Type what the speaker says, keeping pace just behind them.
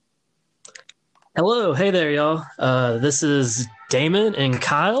Hello, hey there, y'all. This is Damon and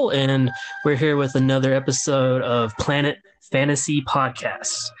Kyle, and we're here with another episode of Planet Fantasy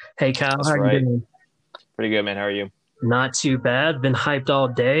Podcast. Hey, Kyle, how That's you right. doing? Pretty good, man. How are you? Not too bad. Been hyped all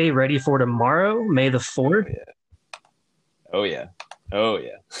day, ready for tomorrow, May the Oh 4th. yeah. Oh yeah. Oh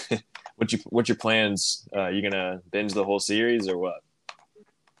yeah. What's your plans? You gonna binge the whole series or what?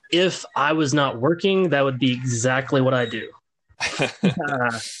 If I was not working, that would be exactly what I do.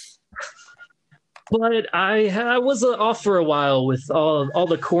 Uh, but I was off for a while with all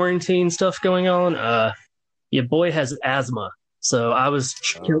the quarantine stuff going on. Your boy has asthma, so I was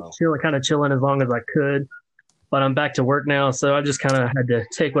Oh, kind of chilling as long as I could. But I'm back to work now, so I just kind of had to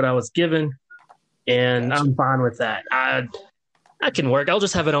take what I was given, and gotcha. I'm fine with that. I can work. I'll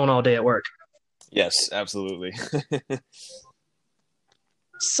just have it on all day at work. Yes, absolutely.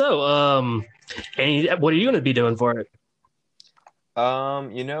 So, what are you going to be doing for it?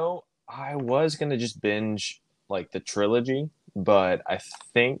 I was gonna just binge like the trilogy, but I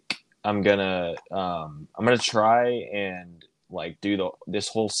think I'm gonna try and like do this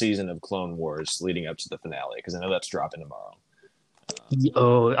whole season of Clone Wars leading up to the finale because I know that's dropping tomorrow.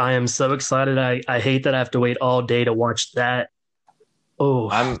 Oh, I am so excited. I hate that I have to wait all day to watch that. Oh,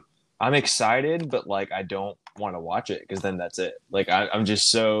 I'm excited, but like I don't want to watch it because then that's it. Like I'm just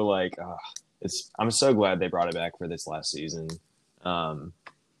so like I'm so glad they brought it back for this last season. Um,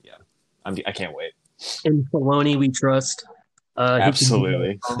 yeah, I can't wait. in Filoni we trust. He can do no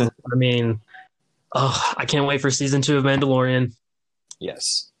Absolutely, wrong. I mean, oh, I can't wait for season 2 of Mandalorian.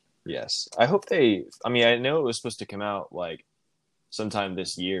 yes, yes. I hope they. I mean, I know it was supposed to come out like sometime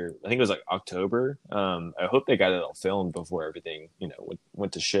this year. I think it was like October. I hope they got it all filmed before everything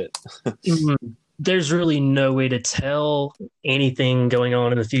went to shit. There's really no way to tell anything going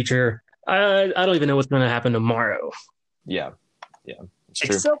on in the future. I don't even know what's going to happen tomorrow, Yeah, yeah, it's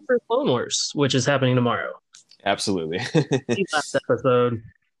true. except for Clone Wars, which is happening tomorrow. Absolutely. The last episode.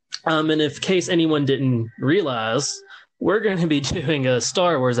 And if case anyone didn't realize, we're going to be doing a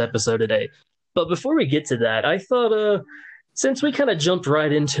Star Wars episode today. But before we get to that, I thought, since we kind of jumped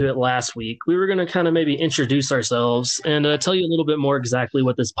right into it last week, we were going to kind of maybe introduce ourselves and tell you a little bit more exactly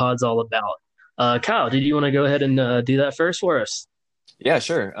what this pod's all about. Kyle, did you want to go ahead and do that first for us? Yeah,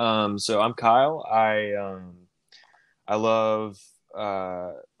 sure. So I'm Kyle. I love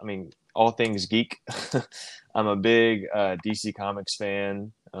I mean all things geek. I'm a big DC Comics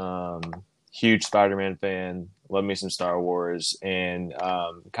fan. Huge Spider-Man fan. Love me some Star Wars, and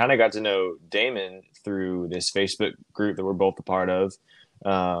kind of got to know Damon through this Facebook group that we're both a part of.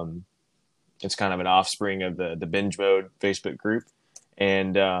 Um, it's kind of an offspring of the binge mode Facebook group,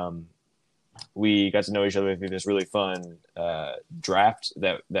 and we got to know each other through this really fun draft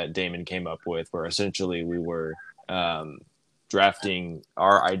that Damon came up with, where essentially we were um, drafting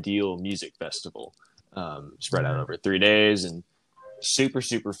our ideal music festival, spread out over 3 days, and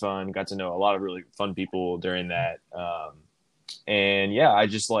super fun. Got to know a lot of really fun people during that, and yeah, I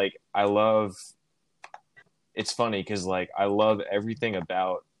just like I love. It's funny because like I love everything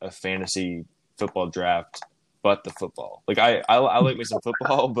about a fantasy football draft but the football. Like I like me some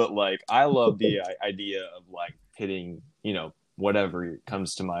football, but like I love the idea of like hitting, whatever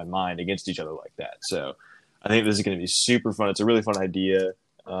comes to my mind against each other like that. So I think this is going to be super fun. It's a really fun idea.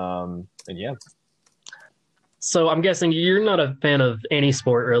 And yeah, So I'm guessing you're not a fan of any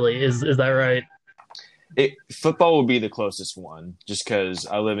sport, really. Is that right? football will be the closest one just because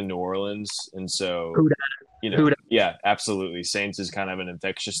I live in New Orleans. And so, Who who yeah, absolutely. Saints is kind of an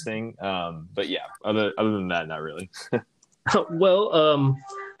infectious thing. But yeah, other than that, not really. Well,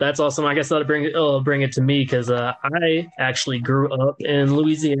 that's awesome. I guess bring it to me because I actually grew up in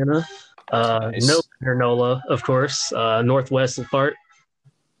Louisiana, no Nice. Nola, of course, northwest part.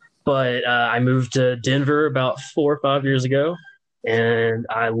 But I moved to Denver about 4 or 5 years ago, and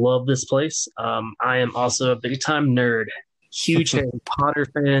I love this place. I am also a big time nerd, huge Harry Potter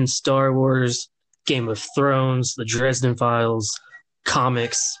fan, Star Wars, Game of Thrones, The Dresden Files,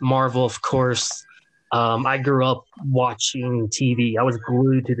 comics, Marvel, of course. I grew up watching TV. I was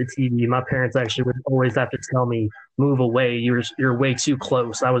glued to the TV. My parents actually would always have to tell me, "Move away. You're way too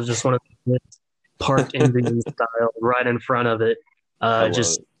close." I was just one of the kids parked Indian style, right in front of it. I love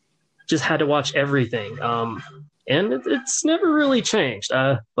Just it. had to watch everything. And it's never really changed.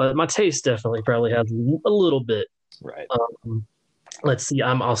 But my taste definitely probably has a little bit. Right. Um, let's see.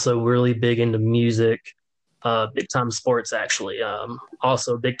 I'm also really big into music, big time sports actually.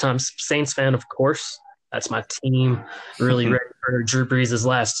 Also big time Saints fan, of course. That's my team. Really ready for Drew Brees'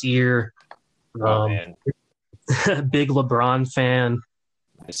 last year. Oh Um, man. big LeBron fan.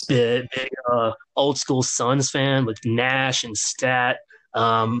 Nice. Big old school Suns fan with Nash and Stat.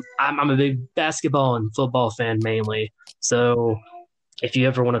 I'm a big basketball and football fan mainly. So if you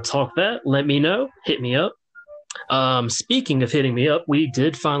ever want to talk that, let me know. Hit me up. Speaking of hitting me up, we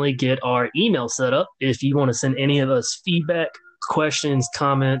did finally get our email set up. If you want to send any of us feedback, questions,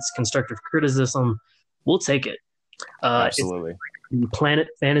 comments, constructive criticism, we'll take it. It's Absolutely. the Planet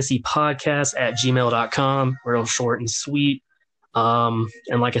Fantasy Podcast at gmail.com, real short and sweet. And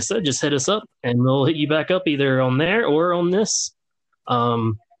like I said, just hit us up and we'll hit you back up either on there or on this.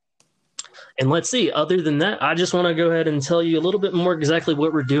 And let's see, other than that, I just want to go ahead and tell you a little bit more exactly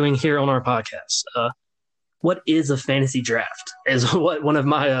what we're doing here on our podcast. What is a fantasy draft? Is what one of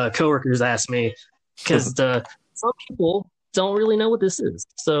my coworkers asked me, because some people don't really know what this is.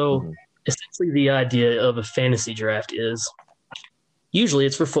 So essentially the idea of a fantasy draft is usually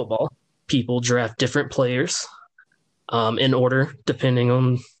it's for football. People draft different players in order, depending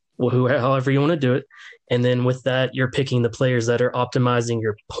on however you want to do it. And then with that, you're picking the players that are optimizing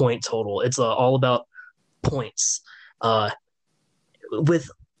your point total. It's all about points. With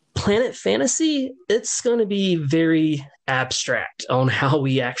Planet Fantasy, it's going to be very abstract on how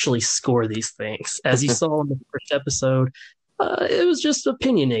we actually score these things. As you saw in the first episode, it was just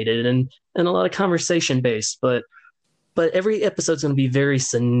opinionated and a lot of conversation based, but every episode's going to be very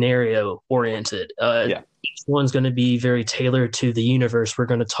scenario oriented. Each one's going to be very tailored to the universe we're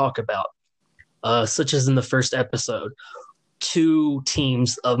going to talk about, such as in the first episode, 2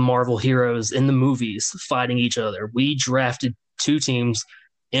 teams of Marvel heroes in the movies fighting each other. We drafted 2 teams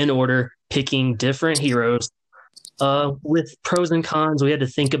in order, picking different heroes with pros and cons we had to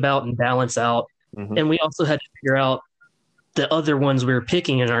think about and balance out. And we also had to figure out the other ones we were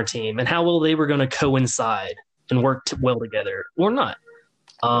picking in our team and how well they were going to coincide and work well together or not.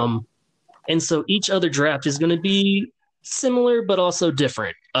 And so each other draft is going to be similar but also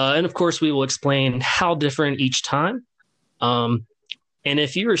different. And of course, we will explain how different each time. And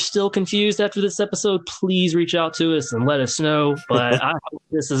if you are still confused after this episode, please reach out to us and let us know. But I hope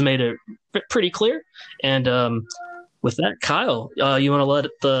this has made it pretty clear. And with that, Kyle, you want to let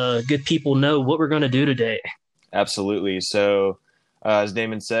the good people know what we're going to do today? Absolutely. So, as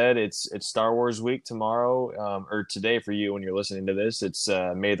Damon said, it's Star Wars week tomorrow, or today for you when you're listening to this. It's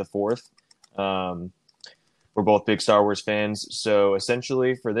May the 4th. We're both big Star Wars fans. So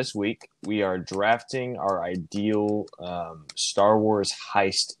essentially for this week, we are drafting our ideal Star Wars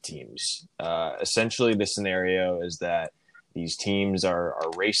heist teams. Essentially, the scenario is that these teams are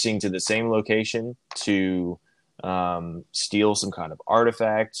racing to the same location to steal some kind of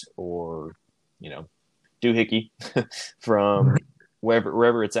artifact or, doohickey from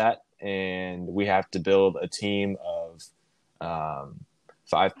wherever it's at. And we have to build a team of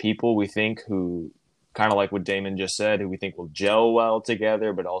 5 people, we think, who kind of like what Damon just said, who we think will gel well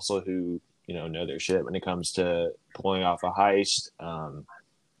together, but also who, know their shit when it comes to pulling off a heist.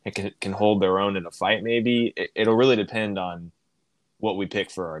 It can hold their own in a fight, maybe. It'll really depend on what we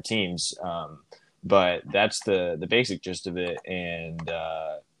pick for our teams. But that's the basic gist of it. And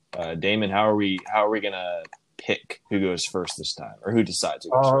Damon, how are we going to pick who goes first this time, or who decides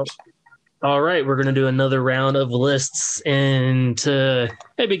who goes first? All right, we're going to do another round of lists, and to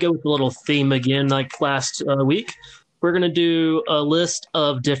maybe go with a little theme again like last week, we're going to do a list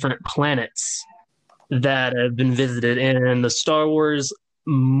of different planets that have been visited in the Star Wars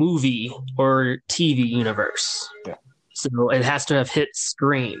movie or TV universe. Yeah. So it has to have hit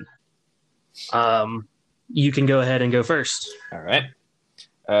screen. You can go ahead and go first. All right.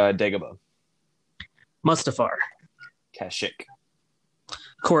 Dagobah. Mustafar. Kashyyyk.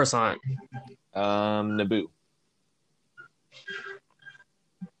 Coruscant. Naboo.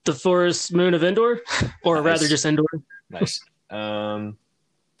 The forest moon of Endor, or Nice. rather just Endor. Nice. Mos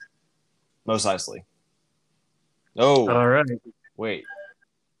Eisley. Oh, All right, wait.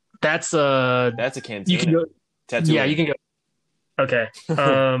 that's That's a cantina. You can go. Tatooine. Yeah, you can go. Okay.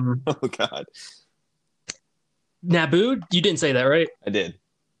 Oh, God. Naboo. You didn't say that, right? I did.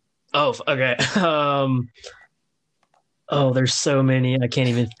 Oh, okay. Oh, there's so many. I can't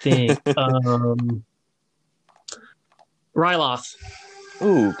even think. Ryloth.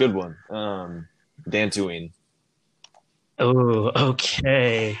 Ooh, good one. Dantooine. Oh,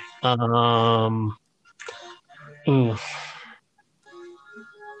 okay. Ooh.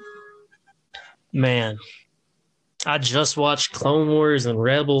 Man. I just watched Clone Wars and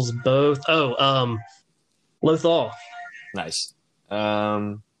Rebels both. Oh, Lothal. Nice.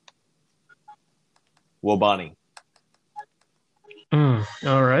 Wobani.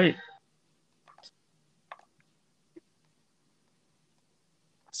 All right.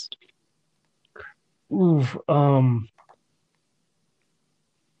 Ooh,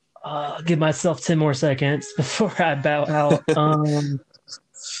 give myself 10 more seconds before I bow out.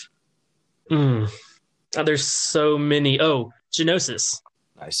 Mm. There's so many. Oh, Genosis.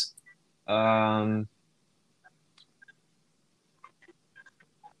 Nice. Um,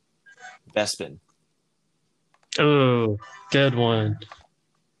 Bespin. Oh, good one.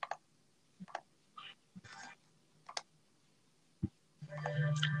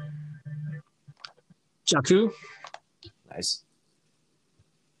 Jakku. Nice.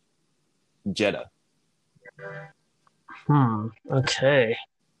 Jeddah. Okay.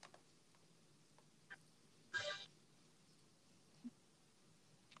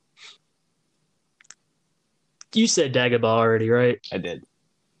 You said Dagobah already, right? I did.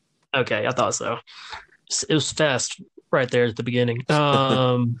 Okay, I thought so. It was fast right there at the beginning.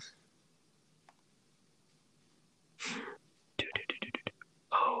 Oh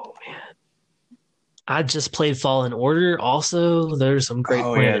man, I just played Fallen Order. Also, there's some great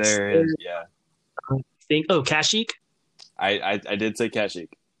Oh yeah, planets there there. is. Yeah, I think. Oh, Kashyyyk. I did say Kashyyyk.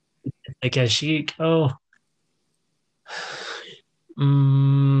 Kashyyyk. Oh,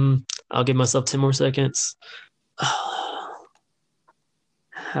 I'll give myself 10 more seconds.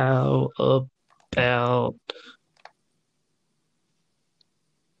 How about?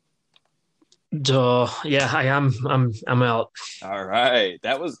 Yeah, I'm out. All right,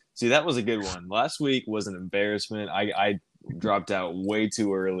 that was a good one. Last week was an embarrassment. I dropped out way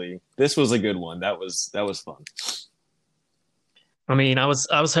too early. This was a good one. That was fun. I mean, I was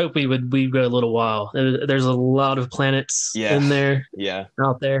hoping we'd go a little while. There's a lot of planets Yeah, in there yeah.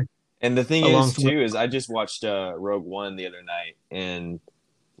 out there And the thing along is from. too is I just watched Rogue One the other night, and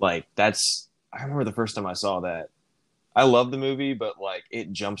like that's I remember the first time I saw that. I love the movie, but like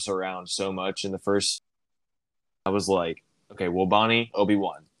it jumps around so much in the first. I was like, okay, well, Bonnie,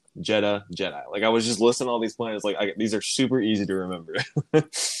 Obi-Wan, Jeddah, Jedi. Like I was just listing all these planets. Like these are super easy to remember.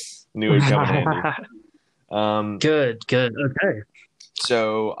 Knew it'd come in handy. Um, Good. Okay.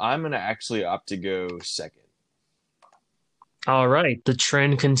 so I'm gonna actually opt to go second. All right. The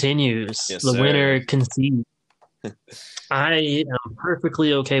trend continues. Yes, The sir. winner concedes. I am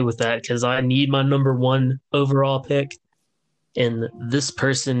perfectly okay with that because I need my number one overall pick, and this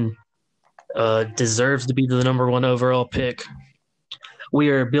person deserves to be the number one overall pick. We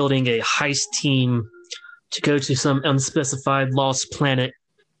are building a heist team to go to some unspecified lost planet,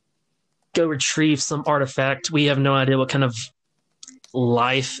 go retrieve some artifact. We have no idea what kind of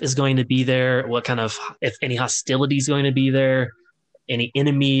life is going to be there, what kind of, if any, hostility is going to be there, any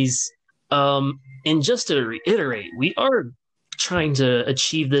enemies. And just to reiterate, we are trying to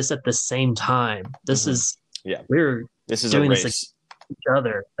achieve this at the same time. This Mhm. is, Yeah, we're this is a doing this race. each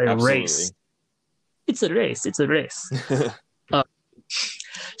other, a Absolutely. race. It's a race. It's a race. Uh,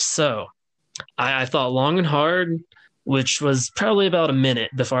 so I thought long and hard, which was probably about a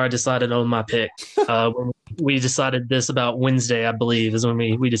minute before I decided on my pick. When we decided this about Wednesday, I believe, is when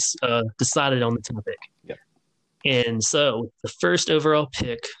we just decided on the topic. Yep. And so the first overall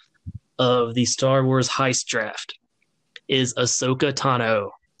pick of the Star Wars heist draft is Ahsoka Tano.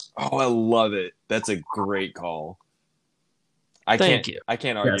 Oh, I love it. That's a great call. I Thank can't you. I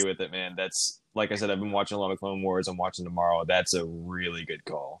can't Yes. argue with it, man. That's like I said, I've been watching a lot of Clone Wars. I'm watching tomorrow. That's a really good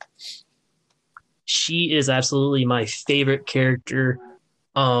call. She is absolutely my favorite character.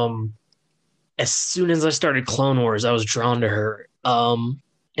 Um, as soon as I started Clone Wars, I was drawn to her.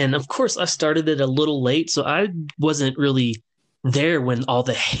 And of course, I started it a little late, so I wasn't really there when all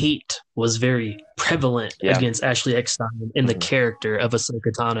the hate was very prevalent Yeah. against Ashley Eckstein in the Mhm. character of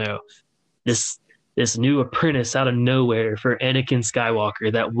Ahsoka Tano. This new apprentice out of nowhere for Anakin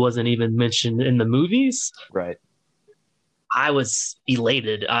Skywalker that wasn't even mentioned in the movies. Right. I was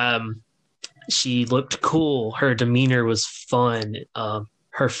elated. She looked cool. Her demeanor was fun.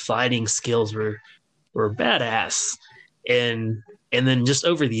 Her fighting skills were badass, and then just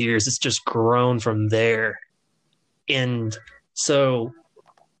over the years, it's just grown from there. And so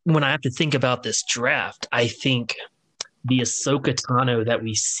when I have to think about this draft, I think the Ahsoka Tano that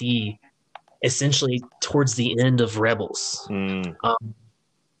we see essentially towards the end of Rebels, Mm.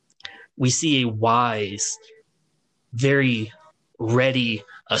 we see a wise, very ready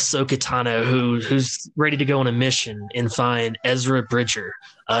Ahsoka Tano who's ready to go on a mission and find Ezra Bridger.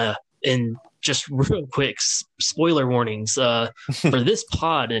 And just real quick, spoiler warnings for this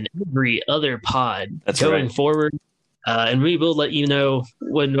pod and every other pod That's going right. forward. And we will let you know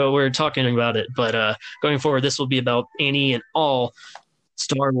when we're talking about it. But going forward, this will be about any and all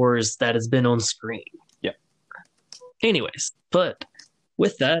Star Wars that has been on screen. Yep. Anyways, but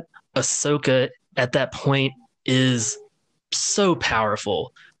with that, Ahsoka at that point is so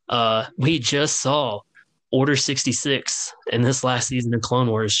powerful. We just saw Order 66 in this last season of Clone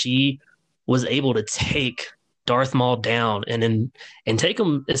Wars. She was able to take Darth Maul down and take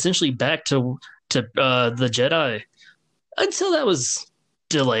him essentially back to the Jedi until that was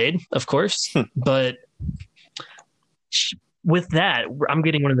delayed, of course. But with that, I'm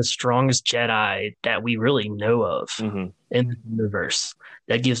getting one of the strongest Jedi that we really know of Mm-hmm. in the universe.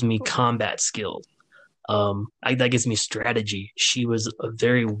 That gives me combat skill. That gives me strategy. She was a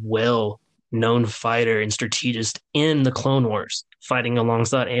very well known fighter and strategist in the Clone Wars, fighting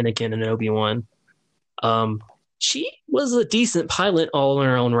alongside Anakin and Obi-Wan. Um, she was a decent pilot all in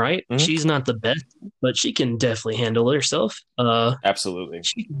her own right. Mm-hmm. She's not the best, but she can definitely handle it herself. Absolutely.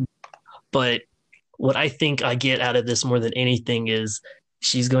 But what I think I get out of this more than anything is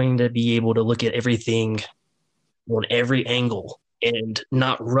she's going to be able to look at everything on every angle and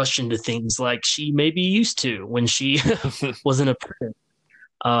not rush into things like she may be used to when she was an apprentice.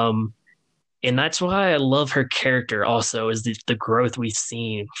 And that's why I love her character also, is the growth we've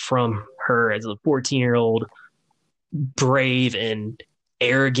seen from her as a 14-year-old brave and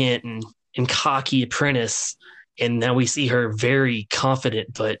arrogant and cocky apprentice. And now we see her very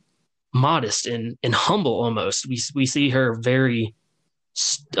confident but modest and humble almost. We see her very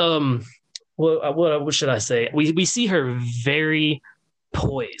what should I say? We see her very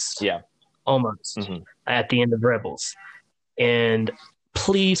poised, Yeah. almost Mm-hmm. at the end of Rebels. And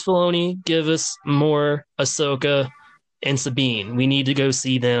please, Filoni, give us more Ahsoka and Sabine. We need to go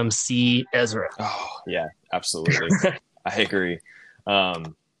see them see Ezra. Oh yeah, absolutely. I agree.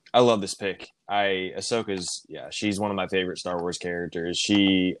 I love this pick. Ahsoka's, yeah, she's one of my favorite Star Wars characters.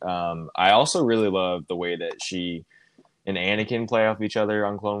 I also really love the way that she and Anakin play off each other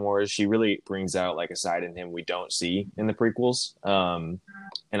on Clone Wars. She really brings out like a side in him we don't see in the prequels. And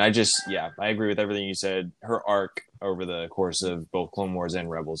I agree with everything you said. Her arc over the course of both Clone Wars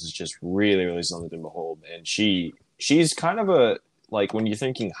and Rebels is just really, really something to behold. And she's kind of like when you're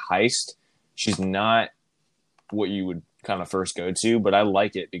thinking heist, she's not what you would kind of first go to, but I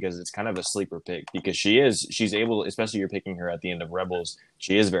like it because it's kind of a sleeper pick because she's able, especially you're picking her at the end of Rebels,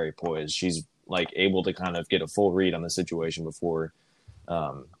 she is very poised. She's like able to kind of get a full read on the situation before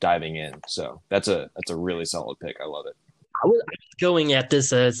diving in. So that's a really solid pick. I love it. I was going at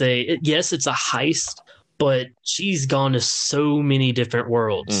this as yes, it's a heist, but she's gone to so many different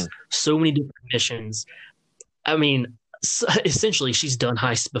worlds, so many different missions. I mean, essentially, she's done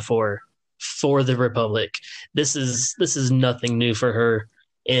heists before for the Republic. This is nothing new for her,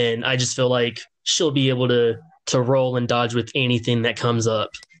 and I just feel like she'll be able to roll and dodge with anything that comes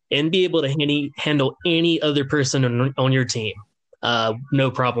up, and be able to handle any other person on your team.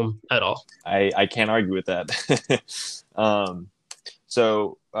 No problem at all. I can't argue with that.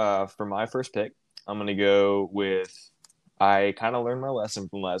 So for my first pick, I'm going to go with, I kind of learned my lesson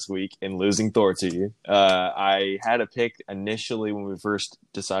from last week in losing Thor to you. I had a pick initially when we first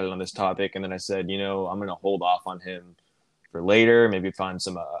decided on this topic, and then I said, I'm going to hold off on him for later, maybe find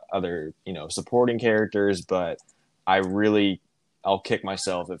some other, supporting characters, but I'll kick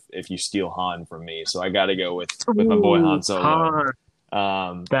myself if you steal Han from me. So I got to go with my boy Han Solo.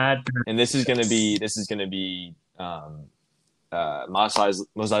 And this is going to be Mos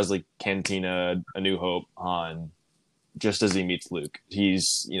Eisley Cantina, A New Hope Han, just as he meets Luke.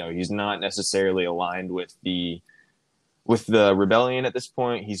 He's not necessarily aligned with the rebellion at this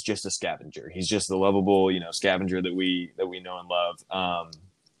point. He's just a scavenger. He's just the lovable, scavenger that we know and love.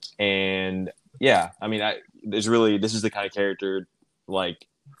 And yeah, I mean, this is the kind of character, like,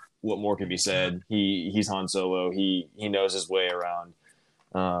 what more could be said? He's Han Solo. He knows his way around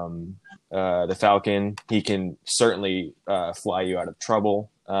the Falcon. He can certainly fly you out of trouble.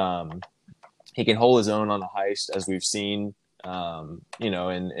 He can hold his own on a heist, as we've seen, in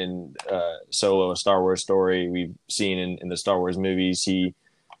Solo, A Star Wars Story. We've seen in the Star Wars movies. He's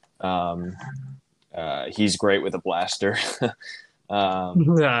great with a blaster.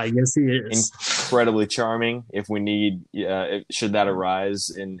 Yes, he is. Incredibly charming. If we need, should that arise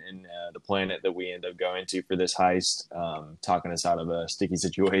in the planet that we end up going to for this heist, talking us out of a sticky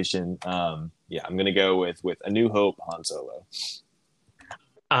situation. I'm going to go with A New Hope, Han Solo.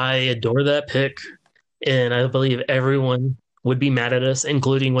 I adore that pick, and I believe everyone would be mad at us,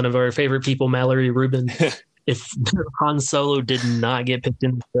 including one of our favorite people, Mallory Rubin, if Han Solo did not get picked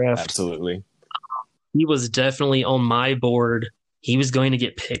in the draft. Absolutely. He was definitely on my board. He was going to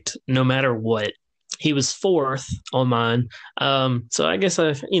get picked no matter what. He was fourth on mine. So I guess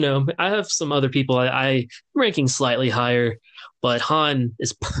I have some other people I'm ranking slightly higher, but Han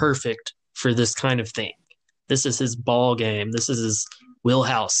is perfect for this kind of thing. This is his ball game. This is his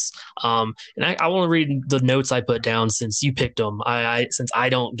wheelhouse. And I want to read the notes I put down since you picked them. Since I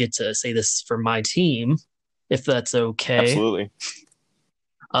don't get to say this for my team, if that's okay. Absolutely.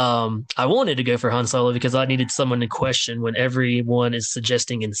 I wanted to go for Han Solo because I needed someone to question when everyone is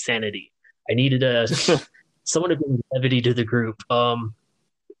suggesting insanity. I needed someone to bring levity to the group. A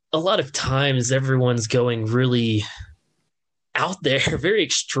lot of times everyone's going really out there, very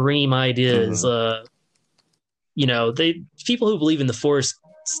extreme ideas. Mhm. They people who believe in the Force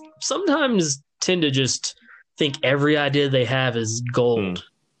sometimes tend to just think every idea they have is gold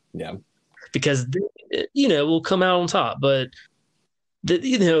Yeah. because will come out on top. But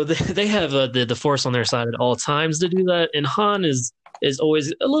they have the Force on their side at all times to do that, and Han is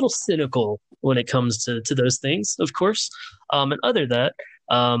always a little cynical when it comes to those things, of course. And other than that,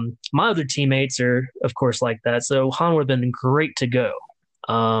 my other teammates are, of course, like that. So Han would have been great to go.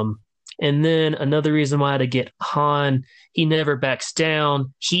 And then another reason why I had to get Han, he never backs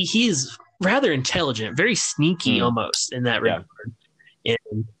down. He's rather intelligent, very sneaky almost in that regard.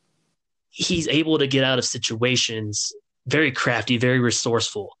 And he's able to get out of situations, very crafty, very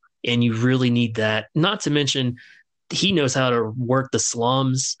resourceful. And you really need that. Not to mention, he knows how to work the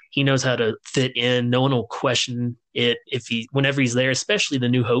slums. He knows how to fit in. No one will question it whenever he's there, especially the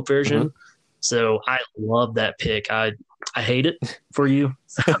New Hope version. Mhm. So I love that pick. I hate it for you.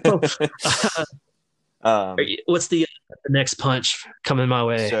 So, what's the next punch coming my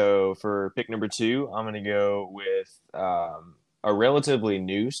way? So for pick number 2, I'm going to go with a relatively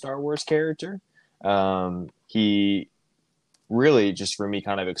new Star Wars character. He really, just for me,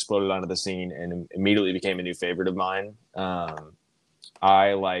 kind of exploded onto the scene and immediately became a new favorite of mine.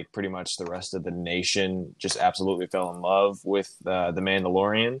 I, like pretty much the rest of the nation, just absolutely fell in love with the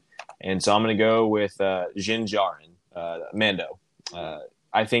Mandalorian. And so I'm going to go with Din Djarin, Mando.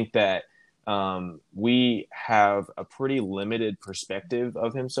 I think that we have a pretty limited perspective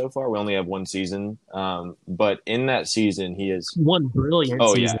of him so far. We only have one season. But in that season, he is one brilliant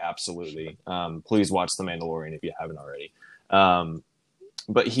season. Yeah, absolutely. Please watch The Mandalorian if you haven't already.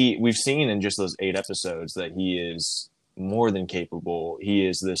 But we've seen in just those 8 episodes that he is more than capable. He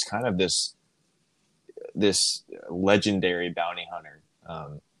is this legendary bounty hunter.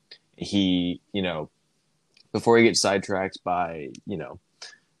 He, before he gets sidetracked by,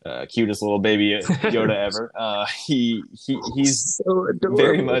 cutest little baby Yoda ever, he's so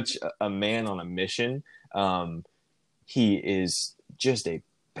very much a man on a mission. He is just a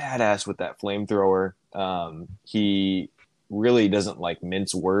badass with that flamethrower. He really doesn't like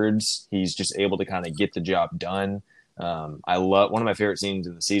mince words. He's just able to kind of get the job done. I love one of my favorite scenes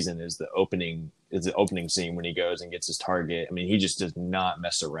in the season is the opening scene when he goes and gets his target. I mean, he just does not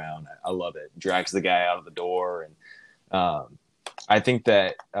mess around. I love it. Drags the guy out of the door. And I think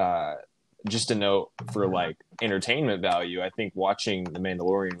that just to note for like entertainment value, I think watching The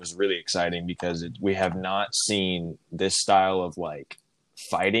Mandalorian was really exciting because we have not seen this style of like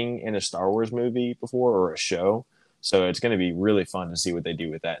fighting in a Star Wars movie before or a show. So it's going to be really fun to see what they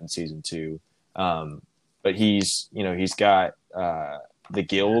do with that in season 2. But he's got the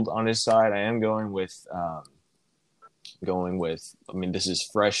guild on his side. I am going with, I mean, this is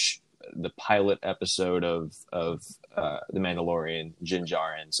fresh, the pilot episode of The Mandalorian, Din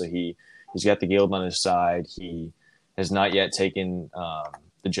Djarin. So he's got the guild on his side. He has not yet taken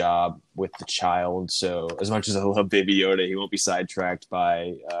the job with the child. So as much as I love Baby Yoda, he won't be sidetracked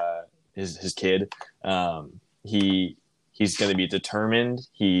by his kid. He's going to be determined.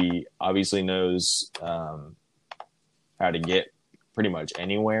 He obviously knows how to get pretty much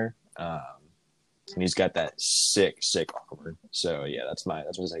anywhere. And he's got that sick armor. So yeah, that's my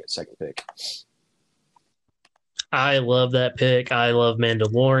second pick. I love that pick. I love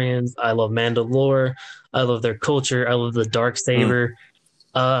Mandalorians. I love Mandalore. I love their culture. I love the dark saber.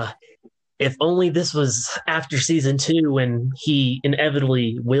 If only this was after season 2 when he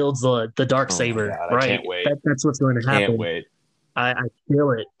inevitably wields the dark saber. God, right? I can't wait. That's what's going to happen. Can't wait. I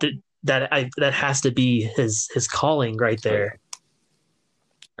feel it. That has to be his calling right there.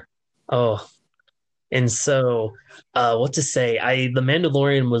 Oh, and so what to say? The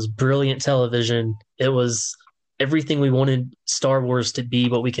Mandalorian was brilliant television. It was everything we wanted Star Wars to be,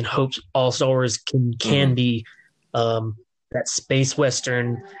 what we can hope all Star Wars can be. That space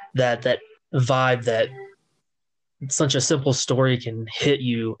western, that vibe, that such a simple story can hit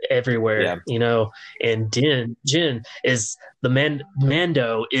you everywhere, and Jin is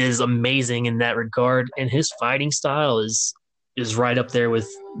Mando is amazing in that regard, and his fighting style is right up there with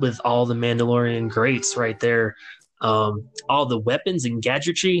all the Mandalorian greats right there. All the weapons and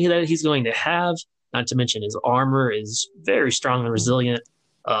gadgetry that he's going to have, not to mention his armor is very strong and resilient.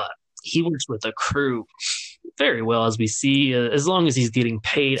 He works with a crew very well, as we see, as long as he's getting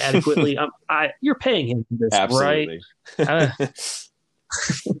paid adequately. You're paying him for this, absolutely. Right?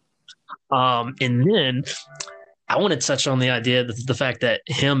 And then I want to touch on the idea that the fact that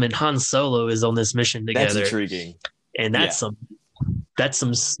him and Han Solo is on this mission That's together, intriguing. and Yeah, that's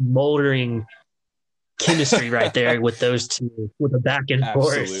some smoldering chemistry right there with those two, with the back and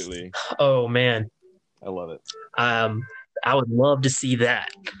forth. absolutely. Oh man, I love it. um, I would love to see that.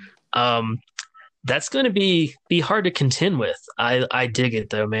 Um, that's going to be hard to contend with. I dig it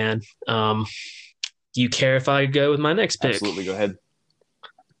though, man. Do you care if I go with my next pick? Absolutely. Go ahead.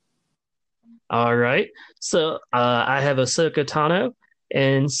 All right. So I have Ahsoka Tano,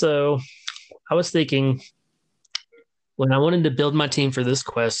 and so I was thinking when I wanted to build my team for this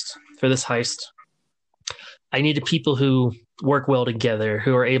quest, for this heist, I needed people who work well together,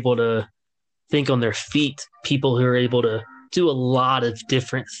 who are able to think on their feet, people who are able to do a lot of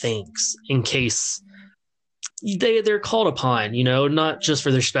different things in case they're called upon, not just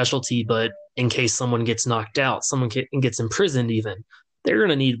for their specialty, but in case someone gets knocked out, someone gets imprisoned even. They're going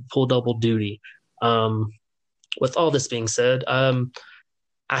to need full double duty. Um, with all this being said, I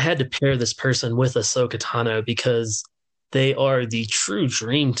had to pair this person with Ahsoka Tano because they are the true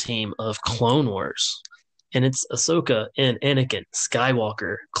dream team of Clone Wars. And it's Ahsoka and Anakin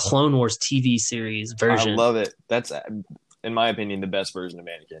Skywalker, Clone Wars TV series version. I love it. That's, in my opinion, the best version of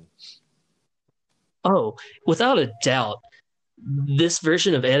Anakin. Oh, without a doubt, this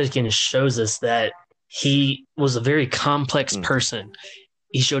version of Anakin shows us that he was a very complex person.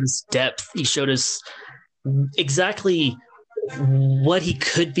 He showed us depth. He showed us exactly what he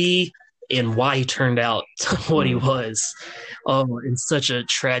could be and why he turned out what he was. Oh, it's such a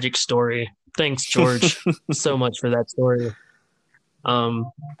tragic story. Thanks, George, so much for that story.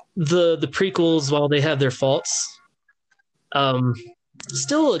 The prequels, while they have their faults,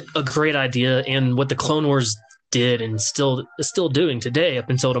 still a great idea, and what the Clone Wars did and still doing today up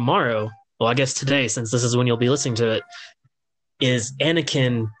until tomorrow. Well, I guess today, since this is when you'll be listening to it, is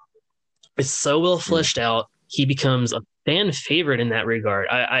Anakin is so well fleshed out. He becomes a fan favorite in that regard.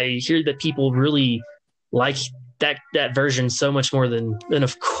 I hear that people really like that version so much more than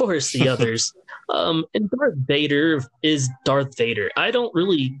of course the others. And Darth Vader is Darth Vader. I don't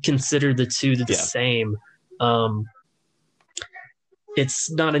really consider the two the same.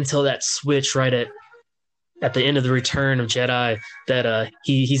 It's not until that switch right at the end of the Return of Jedi that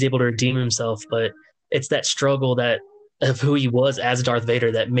he's able to redeem himself. But it's that struggle of who he was as Darth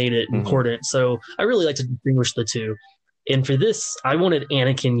Vader that made it important. So I really like to distinguish the two. And for this, I wanted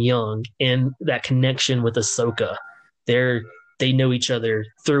Anakin young and that connection with Ahsoka. They know each other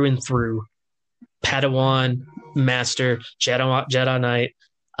through and through. Padawan, Master, Jedi Knight.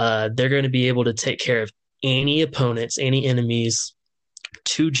 They're going to be able to take care of any opponents, any enemies.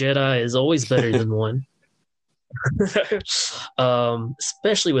 2 Jedi is always better than 1.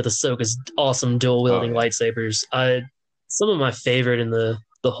 Especially with Ahsoka's awesome dual-wielding lightsabers. Some of my favorite in the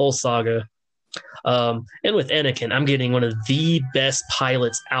whole saga. And with Anakin, I'm getting one of the best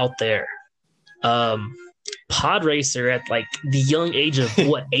pilots out there. Pod racer at like the young age of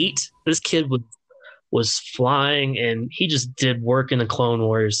 8? This kid was flying, and he just did work in the Clone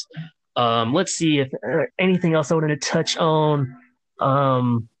Wars. Let's see if anything else I wanted to touch on.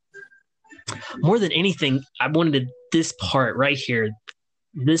 More than anything, I wanted this part right here.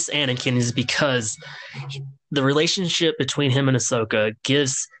 This Anakin is because the relationship between him and Ahsoka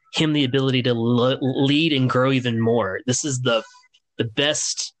gives him the ability to lead and grow even more. This is the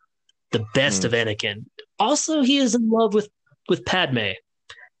best of Anakin. Also, he is in love with Padme,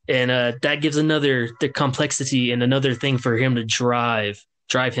 and that gives the complexity and another thing for him to drive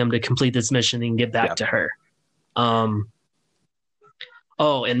him to complete this mission and get back to her.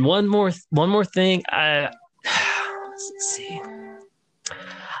 Oh, and one more thing. Let's see.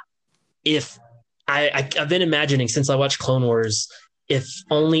 If I've been imagining since I watched Clone Wars, if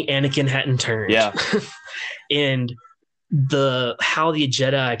only Anakin hadn't turned. Yeah. And how the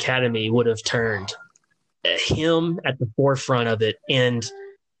Jedi Academy would have turned. Him at the forefront of it, and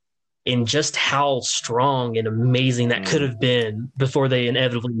just how strong and amazing that could have been before they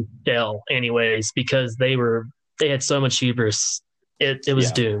inevitably fell anyways, because they had so much hubris. It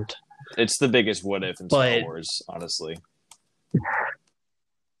was doomed. It's the biggest what if in Star Wars, honestly.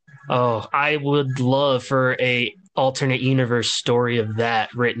 Oh, I would love for a alternate universe story of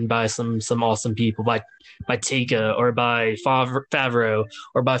that written by some awesome people, by Taika or by Favreau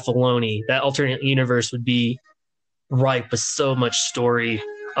or by Filoni. That alternate universe would be ripe with so much story.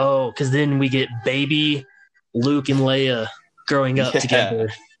 Oh, because then we get baby Luke and Leia growing up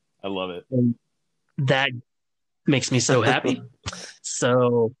together. I love it. And that makes me so happy.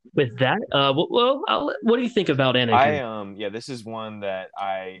 So with that, what do you think about Anakin? This is one that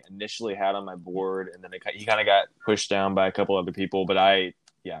I initially had on my board, and then he kind of got pushed down by a couple other people. But I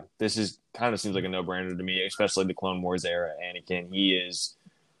yeah, this is kind of seems like a no-brainer to me, especially the Clone Wars era. Anakin,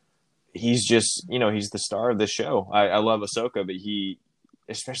 he's just, he's the star of the show. I love Ahsoka, but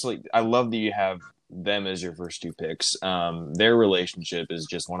especially, I love that you have them as your first two picks. Their relationship is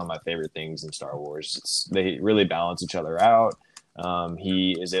just one of my favorite things in Star Wars. They really balance each other out.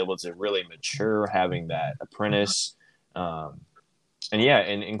 He is able to really mature having that apprentice. And yeah,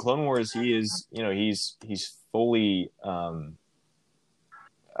 in Clone Wars, he is, he's fully,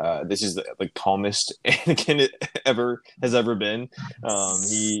 this is the calmest Anakin has ever been.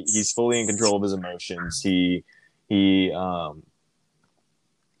 He's fully in control of his emotions. He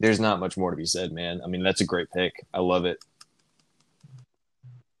there's not much more to be said, man. I mean, that's a great pick. I love it.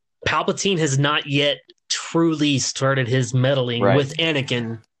 Palpatine has not yet truly started his meddling Right. with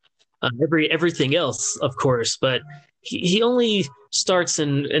Anakin. Everything else, of course, but he only starts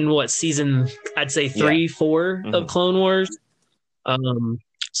in what season? I'd say 3, 4 of Clone Wars.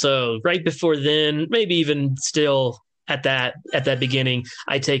 So right before then, maybe even still at that beginning,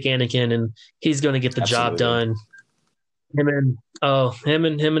 I take Anakin, and he's going to get the job done. Him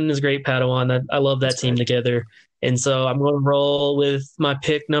and his great Padawan. I love that team together, and so I'm going to roll with my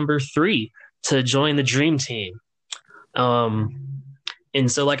pick number 3 to join the Dream Team. And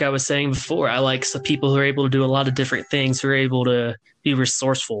so, like I was saying before, I like some people who are able to do a lot of different things, who are able to be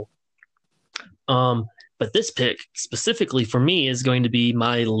resourceful. But this pick specifically for me is going to be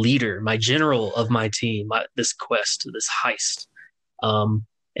my leader, my general of my team, this quest, this heist.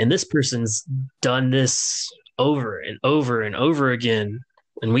 And this person's done this over and over and over again,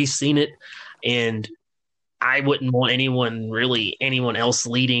 and we've seen it. And I wouldn't want anyone else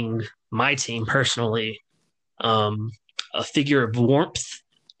leading my team personally. A figure of warmth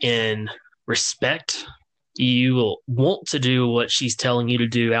and respect. You will want to do what she's telling you to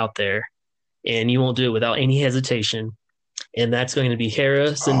do out there, and you won't do it without any hesitation. And that's going to be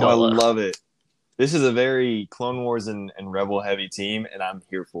Hera Syndulla. Oh, I love it. This is a very Clone Wars and Rebel heavy team, and I'm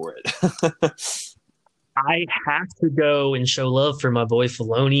here for it. I have to go and show love for my boy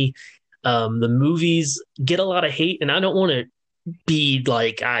Filoni. The movies get a lot of hate, and I don't want to be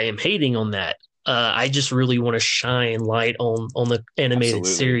like I am hating on that. I just really want to shine light on the animated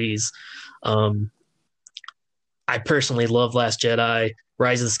series. I personally love Last Jedi.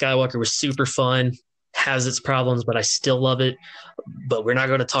 Rise of the Skywalker was super fun, has its problems, but I still love it. But we're not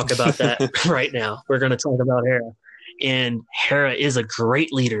going to talk about that right now. We're going to talk about Hera. And Hera is a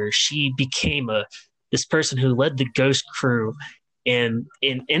great leader. She became this person who led the Ghost crew and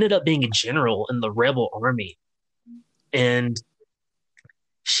ended up being a general in the Rebel army. And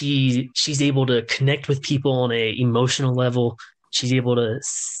she's able to connect with people on a emotional level. She's able to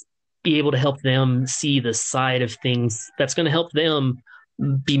be able to help them see the side of things that's going to help them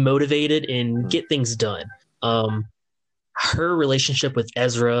be motivated and get things done. Her relationship with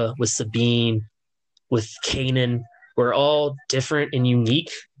Ezra, with Sabine, with Kanan were all different and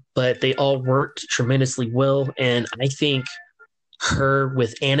unique, but they all worked tremendously well. And I think her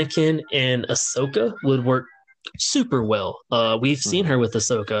with Anakin and Ahsoka would work super well. We've seen her with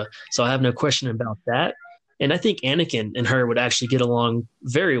Ahsoka, so I have no question about that. And I think Anakin and her would actually get along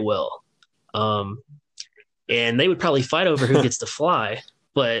very well. And they would probably fight over who gets to fly,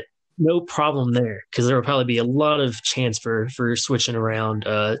 but no problem there, because there would probably be a lot of chance for switching around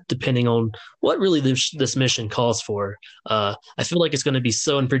depending on what really this mission calls for. I feel like it's going to be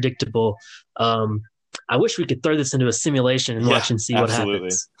so unpredictable. I wish we could throw this into a simulation and watch and see what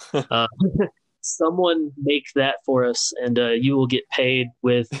happens. Someone make that for us, and you will get paid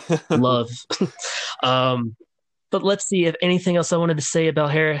with love. But let's see if anything else I wanted to say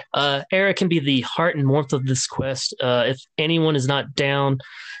about Hera. Hera can be the heart and warmth of this quest. If anyone is not down,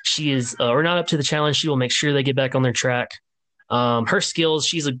 she is or not up to the challenge, she will make sure they get back on their track. Her skills,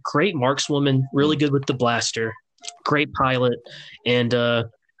 she's a great markswoman, really good with the blaster, great pilot, and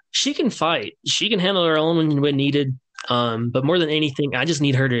she can fight. She can handle her own when needed. But more than anything, I just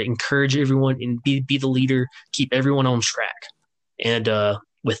need her to encourage everyone and be the leader, keep everyone on track. And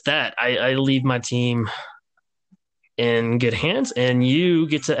with that, I leave my team in good hands, and you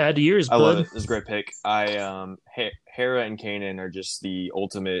get to add to yours, bud. I love it. This is a great pick. Hera and Kanan are just the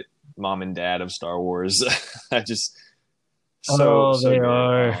ultimate mom and dad of Star Wars. So they good.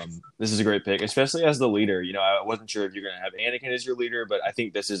 are. This is a great pick, especially as the leader. I wasn't sure if you're going to have Anakin as your leader, but I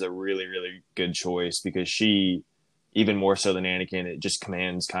think this is a really, really good choice, because she, even more so than Anakin, it just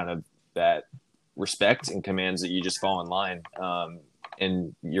commands kind of that respect and commands that you just fall in line.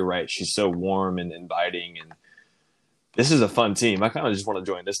 And you're right. She's so warm and inviting, and this is a fun team. I kind of just want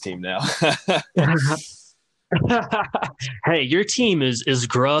to join this team now. Hey, your team is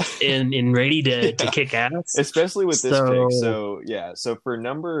gruff and ready to Yeah, kick ass. especially with this pick. So So yeah, so for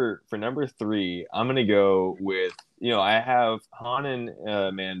number three, I'm gonna go with I have Han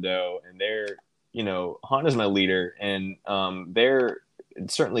and Mando, and Han is my leader, and they're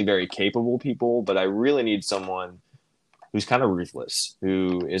certainly very capable people, but I really need someone who's kind of ruthless,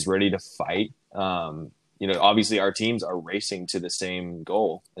 who is ready to fight. Obviously our teams are racing to the same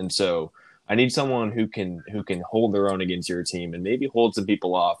goal, and so I need someone who can hold their own against your team and maybe hold some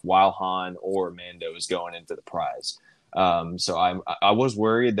people off while Han or Mando is going in for the prize. So I was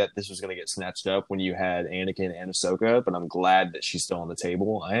worried that this was going to get snatched up when you had Anakin and Ahsoka, but I'm glad that she's still on the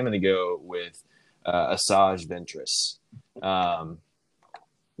table. I am going to go with Asajj Ventress. Um,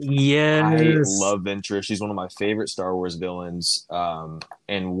 I yes, love Ventress. She's one of my favorite Star Wars villains.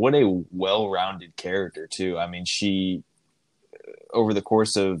 And what a well-rounded character too. I mean, she over the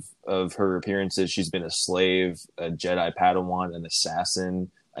course of her appearances, she's been a slave, a Jedi Padawan, an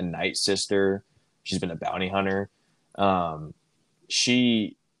assassin, a Night Sister. She's been a bounty hunter. Um,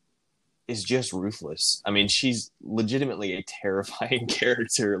 she is just ruthless. I mean, she's legitimately a terrifying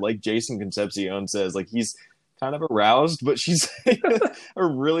character. Like Jason Concepcion says, like he's kind of aroused, but she's a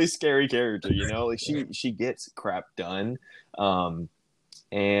really scary character. Like she gets crap done. Um,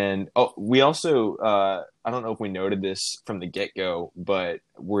 and we also I don't know if we noted this from the get go, but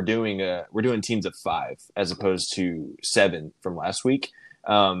we're doing teams of five as opposed to seven from last week.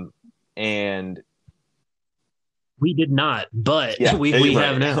 And we did not, but yeah, we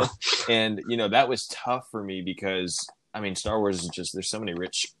have right. now. And that was tough for me because I mean Star Wars is just there's so many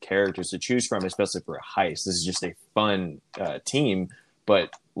rich characters to choose from, especially for a heist. This is just a fun team.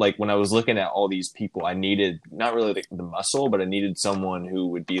 But like when I was looking at all these people, I needed not really the muscle, but I needed someone who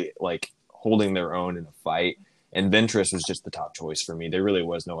would be like holding their own in a fight. And Ventress was just the top choice for me. There really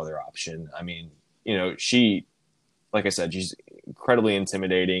was no other option. I mean, she, like I said, she's incredibly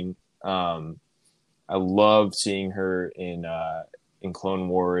intimidating. I love seeing her in Clone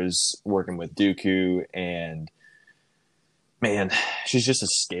Wars, working with Dooku, and man, she's just a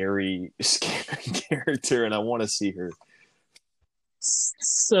scary, scary character, and I want to see her.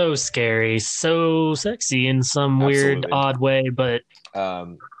 So scary, so sexy in some weird, Absolutely. odd way, but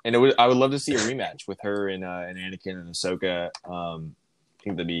And I would love to see a rematch with her and Anakin and Ahsoka. I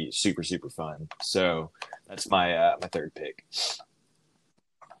think that'd be super super fun. So that's my third pick.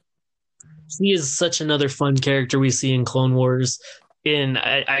 she is such another fun character we see in Clone Wars. And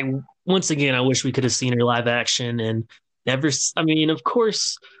I once again, I wish we could have seen her live action and never. I mean, of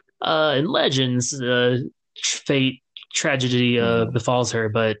course, in Legends, fate tragedy Mm-hmm. befalls her,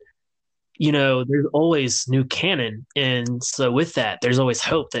 but there's always new canon, and so with that, there's always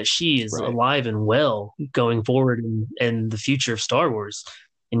hope that she is Right. alive and well going forward in the future of Star Wars.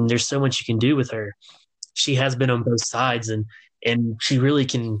 And there's so much you can do with her. She has been on both sides, and she really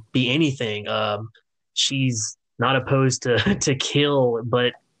can be anything. She's not opposed to to kill,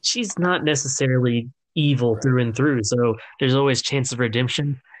 but she's not necessarily evil Right. through and through. So there's always chance of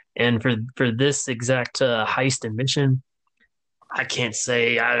redemption. And for this exact heist and mission, I can't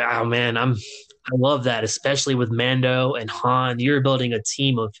say. Oh man, I love that, especially with Mando and Han. You're building a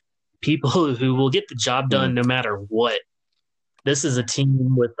team of people who will get the job Mm-hmm. done no matter what. This is a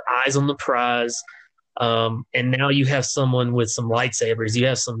team with eyes on the prize. And now you have someone with some lightsabers. You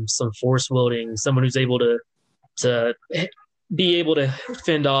have some force wielding, someone who's able to be able to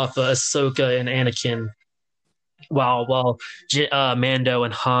fend off Ahsoka and Anakin while Mando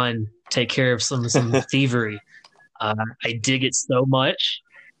and Han take care of some thievery. I dig it so much.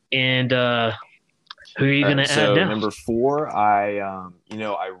 And who are you All going right. to add So now? number four, I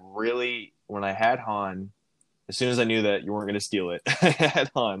really when I had Han, as soon as I knew that you weren't going to steal it, I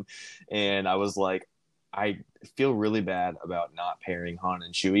had Han, and I was like, I feel really bad about not pairing Han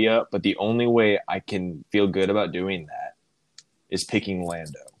and Chewie up, but the only way I can feel good about doing that is picking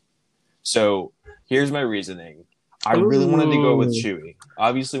Lando. So here's my reasoning. I really wanted to go with Ooh, Chewie.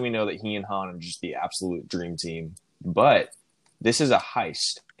 Obviously, we know that he and Han are just the absolute dream team, but this is a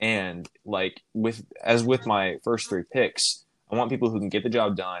heist, and like with my first three picks, I want people who can get the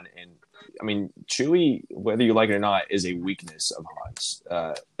job done. And I mean, Chewie, whether you like it or not, is a weakness of Han's.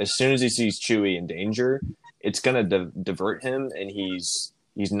 As soon as he sees Chewie in danger, it's gonna divert him, and he's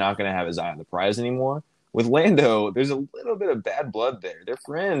not gonna have his eye on the prize anymore. With Lando, there's a little bit of bad blood there. They're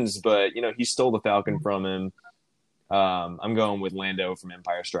friends, but he stole the Falcon from him. I'm going with Lando from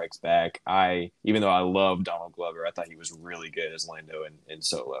Empire Strikes Back. Even though I love Donald Glover, I thought he was really good as Lando in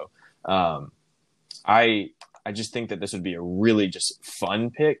Solo. Um, I I just think that this would be a really just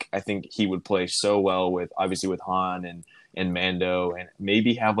fun pick. I think he would play so well with obviously with Han and Mando, and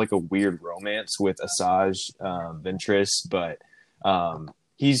maybe have like a weird romance with Asajj Ventress, but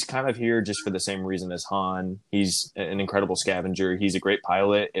he's kind of here just for the same reason as Han. He's an incredible scavenger. He's a great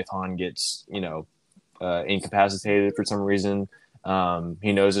pilot. If Han gets, incapacitated for some reason,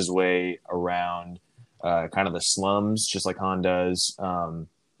 he knows his way around kind of the slums, just like Han does.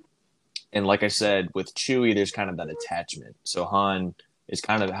 And like I said, with Chewie, there's kind of that attachment. So Han is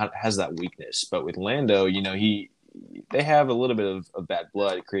kind of has that weakness, but with Lando, they have a little bit of bad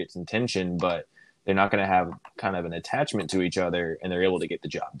blood. It creates some tension, but they're not going to have kind of an attachment to each other, and they're able to get the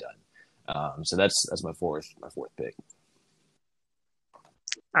job done. So that's my fourth pick.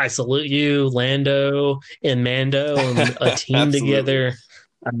 I salute you, Lando and Mando, and a team together.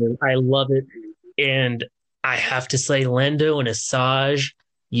 I love it, and I have to say, Lando and Asajj,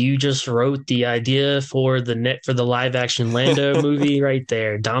 you just wrote the idea for the live action Lando movie right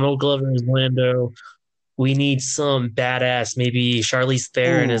there. Donald Glover is Lando. We need some badass, maybe Charlize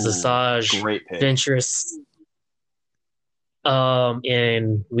Theron as Asajj Ventress.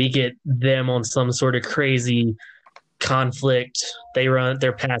 And we get them on some sort of crazy conflict.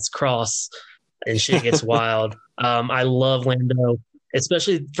 Their paths cross and shit gets wild. I love Lando,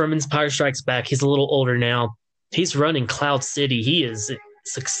 especially from Empire Strikes Back. He's a little older now. He's running Cloud City. He is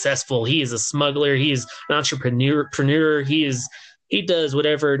successful. He is a smuggler. He is an entrepreneur. He does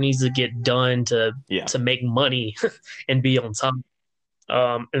whatever needs to get done to make money and be on top.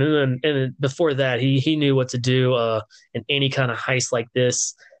 And then before that, he knew what to do in any kind of heist like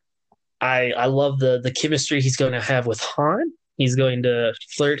this. I love the chemistry he's going to have with Han. He's going to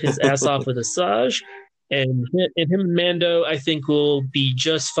flirt his ass off with Asajj, and him and Mando, I think, will be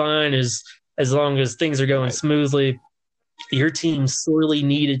just fine as long as things are going smoothly. Your team sorely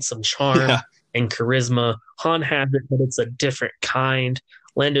needed some charm and charisma. Han has it, but it's a different kind.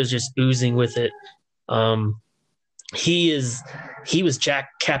 Lando's just oozing with it. He was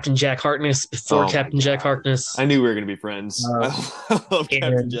Captain Jack Harkness before Captain Jack Harkness. I knew we were going to be friends. I love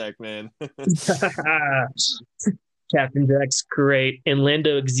Captain Jack, man. Captain Jack's great, and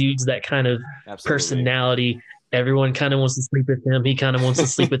Lando exudes that kind of personality. Everyone kind of wants to sleep with him. He kind of wants to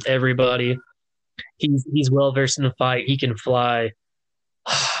sleep with everybody. He's well versed in the fight. He can fly.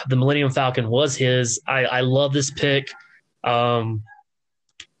 The Millennium Falcon was his. I love this pick.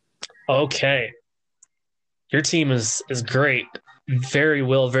 Okay. Your team is great. Very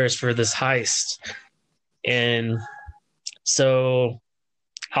well versed for this heist. And so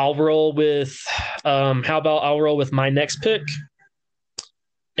I'll roll with I'll roll with my next pick?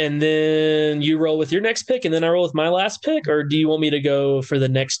 And then you roll with your next pick, and then I roll with my last pick? Or do you want me to go for the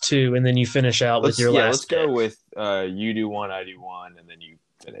next two, and then you finish out with your last pick? Let's go with you do one, I do one, and then you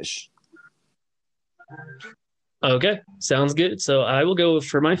finish. Okay, sounds good. So I will go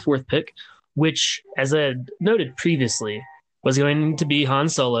for my fourth pick, which, as I had noted previously, was going to be Han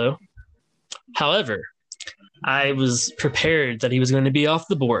Solo. However, I was prepared that he was going to be off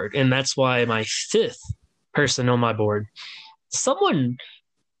the board, and that's why my fifth person on my board, someone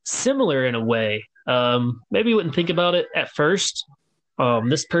similar in a way. Maybe you wouldn't think about it at first.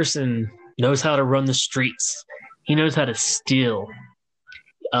 This person knows how to run the streets. He knows how to steal.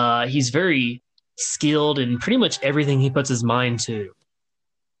 He's very skilled in pretty much everything he puts his mind to.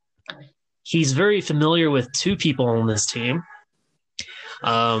 He's very familiar with two people on this team.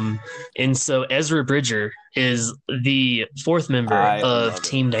 And so Ezra Bridger is the fourth member of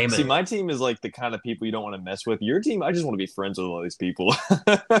Team Damon. See, my team is like the kind of people you don't want to mess with. Your team, I just want to be friends with all these people.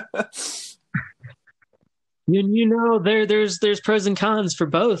 There's pros and cons for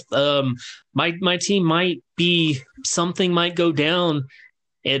both. My team might go down,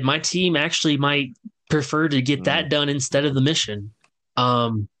 and my team actually might prefer to get that done instead of the mission.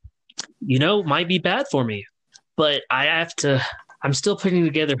 Might be bad for me, but I'm still putting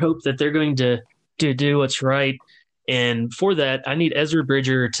together hope that they're going to do what's right. And for that, I need Ezra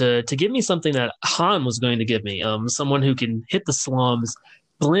Bridger to give me something that Han was going to give me. Someone who can hit the slums,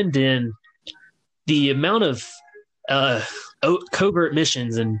 blend in. The amount of covert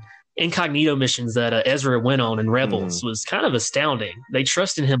missions and incognito missions that Ezra went on in Rebels was kind of astounding. They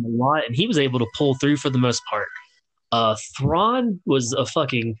trusted him a lot, and he was able to pull through for the most part. Thrawn was a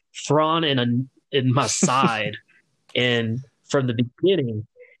fucking Thrawn in my side, and from the beginning,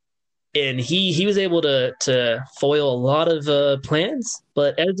 and he was able to foil a lot of plans,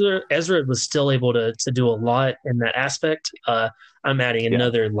 but Ezra was still able to do a lot in that aspect. I'm adding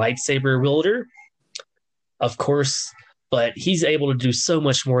another lightsaber wielder, of course, but he's able to do so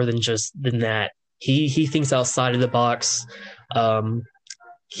much more than that. He thinks outside of the box.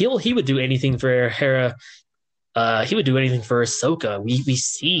 He would do anything for Hera. He would do anything for Ahsoka. We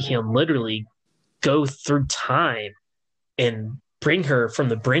see him literally go through time and bring her from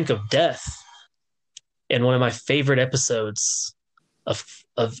the brink of death in one of my favorite episodes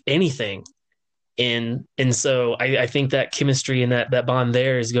of anything. And so I think that chemistry and that bond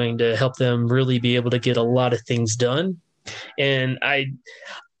there is going to help them really be able to get a lot of things done. And I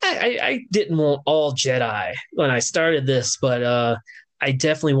didn't want all Jedi when I started this, but I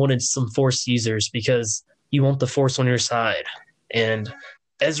definitely wanted some Force users because you want the Force on your side. And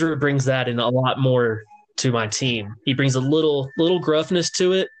Ezra brings that in a lot more to my team. He brings a little gruffness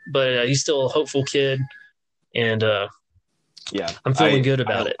to it, but he's still a hopeful kid, and Yeah, I'm feeling good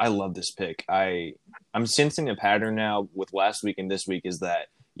about it. I love this pick. I'm sensing a pattern now with last week and this week is that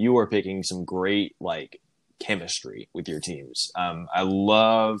you are picking some great like chemistry with your teams. I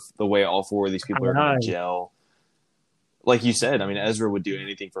love the way all four of these people are going to gel. Like you said, I mean, Ezra would do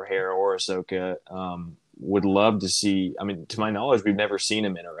anything for Hera or Ahsoka. Would love to see. I mean, to my knowledge, we've never seen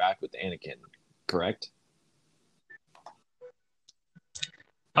him interact with Anakin. Correct?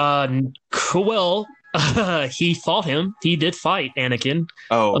 Well, he fought him. He did fight Anakin.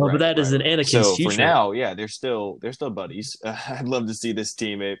 Oh, but that is in Anakin's so future. For now, yeah, they're still buddies. I'd love to see this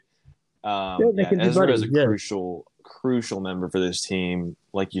teammate. Ezra is a crucial member for this team.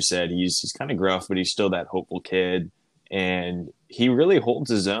 Like you said, he's kind of gruff, but he's still that hopeful kid, and he really holds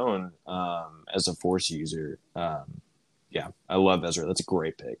his own as a Force user. Yeah, I love Ezra. That's a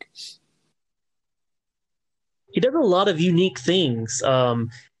great pick. He does a lot of unique things, and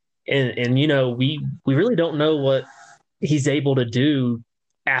you know we really don't know what he's able to do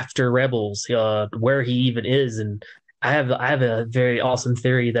after Rebels, where he even is, and I have a very awesome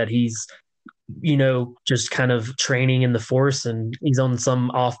theory that he's just kind of training in the Force, and he's on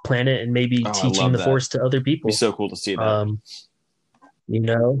some off planet and maybe teaching the Force to other people. It'd be so cool to see that.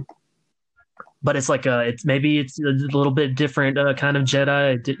 But it's like it's a little bit different kind of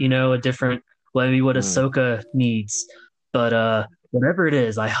Jedi, a different maybe what Ahsoka needs. But whatever it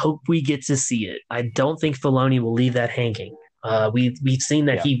is, I hope we get to see it. I don't think Filoni will leave that hanging. We've seen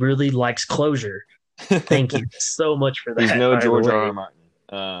that he really likes closure. Thank you so much for that. He's no George R. R.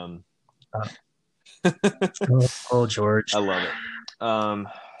 Martin. George. I love it.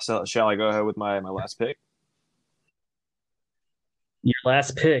 So shall I go ahead with my last pick? Your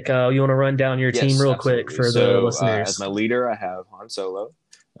last pick. You want to run down your team real quick for the listeners? As my leader, I have Han Solo.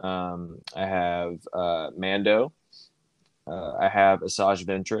 I have Mando. I have Asajj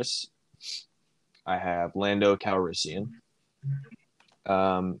Ventress. I have Lando Calrissian.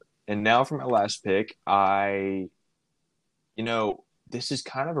 And now for my last pick, this is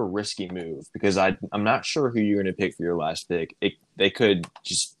kind of a risky move because I'm not sure who you're going to pick for your last pick. They could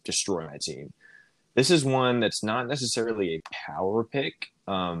just destroy my team. This is one that's not necessarily a power pick,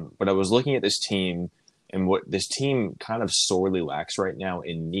 but I was looking at this team, and what this team kind of sorely lacks right now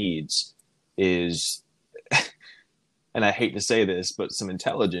in needs is, and I hate to say this, but some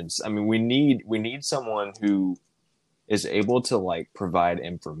intelligence. I mean, we need someone who is able to like provide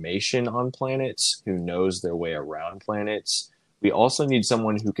information on planets, who knows their way around planets. We also need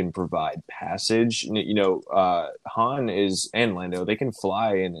someone who can provide passage. Han and Lando, they can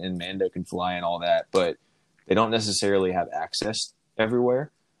fly, and Mando can fly and all that, but they don't necessarily have access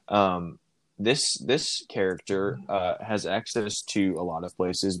everywhere. This character has access to a lot of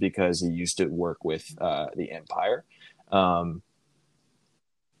places because he used to work with the Empire.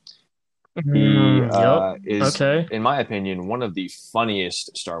 He is, in my opinion, one of the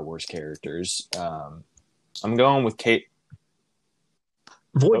funniest Star Wars characters. I'm going with Kate.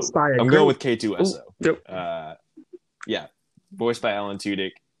 Voiced by I'm going with K2SO. Yeah, voiced by Alan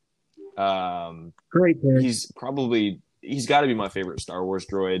Tudyk. Great pick. He's got to be my favorite Star Wars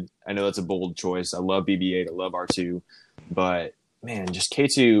droid. I know that's a bold choice. I love BB-8. I love R2, but man, just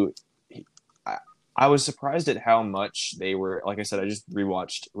K2. I was surprised at how much they were. Like I said, I just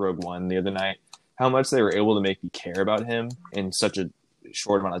rewatched Rogue One the other night. How much they were able to make me care about him in such a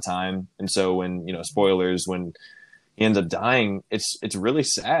short amount of time. And so when spoilers, when he ends up dying, it's really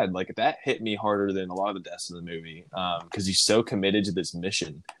sad. Like that hit me harder than a lot of the deaths in the movie because he's so committed to this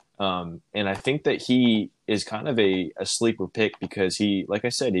mission. And I think that he is kind of a sleeper pick because he, like I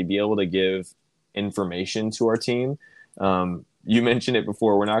said, he'd be able to give information to our team. You mentioned it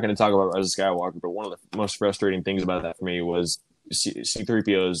before. We're not going to talk about Rise of Skywalker, but one of the most frustrating things about that for me was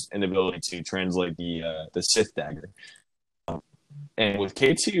C-3PO's inability to translate the Sith dagger. And with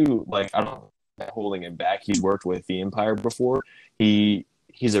K2, like I don't holding him back. He's worked with the Empire before.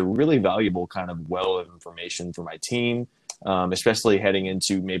 He's a really valuable kind of well of information for my team, especially heading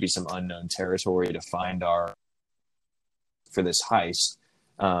into maybe some unknown territory to find for this heist.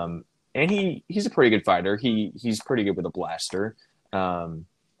 And he's a pretty good fighter. He's pretty good with a blaster.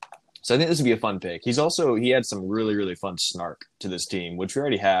 So I think this would be a fun pick. He had some really really fun snark to this team, which we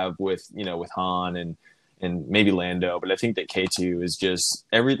already have with with Han and maybe Lando. But I think that K2 is just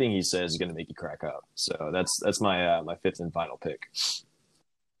everything he says is going to make you crack up. So that's my my fifth and final pick.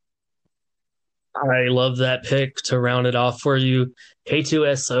 I love that pick to round it off for you.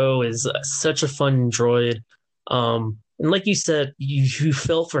 K2SO is such a fun droid. And like you said, you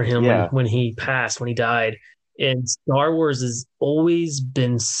felt for him Yeah. when he passed, when he died. And Star Wars has always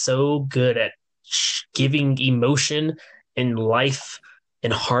been so good at giving emotion and life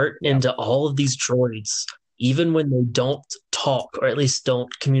and heart Yeah. into all of these droids, even when they don't talk or at least don't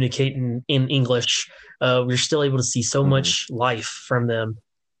communicate in English. We're still able to see so Hmm. much life from them.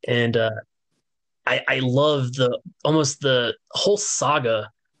 And I love the whole saga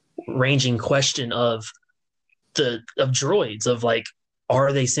ranging question of droids of like,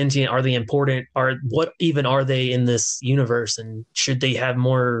 are they sentient, are they important, are what even are they in this universe, and should they have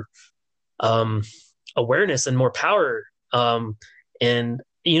more um awareness and more power, and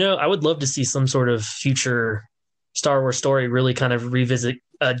I would love to see some sort of future Star Wars story really kind of revisit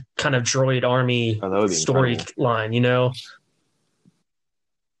a kind of droid army Oh, that would be incredible. storyline.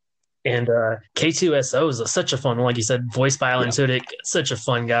 And K2SO is such a fun one. Like you said, voiced by Alan Yeah. Tudyk, such a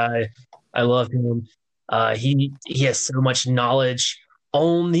fun guy. I love him. He has so much knowledge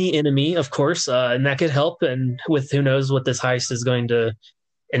on the enemy, of course, and that could help. And with who knows what this heist is going to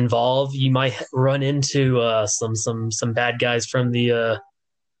involve, you might run into some bad guys from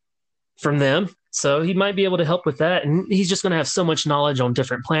them. So he might be able to help with that. And he's just going to have so much knowledge on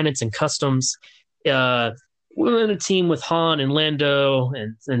different planets and customs. Uh, we're in a team with Han and Lando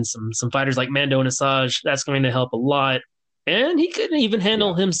and some fighters like Mando and Asajj. That's going to help a lot. And he could even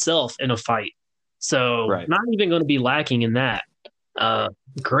handle Yeah. himself in a fight. So Right. not even going to be lacking in that. Uh,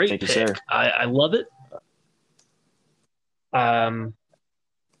 Great Thank you, sir. pick. I love it. Um,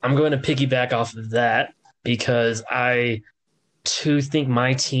 I'm going to piggyback off of that because I too think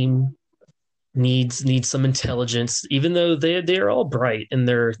my team needs some intelligence, even though they're all bright in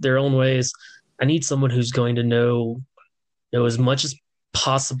their own ways. I need someone who's going to know as much as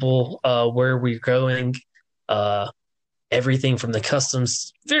possible where we're going, uh, everything from the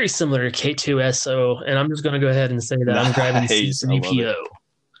customs, very similar to K2SO. And I'm just going to go ahead and say that I'm grabbing Nice. I love it. C3PO,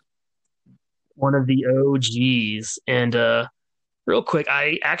 one of the OGs. And real quick,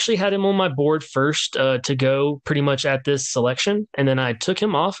 I actually had him on my board first to go pretty much at this selection, and then I took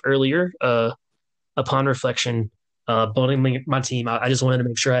him off earlier upon reflection. Building my team, I just wanted to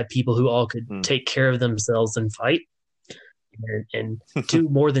make sure I had people who all could Hmm. take care of themselves and fight and do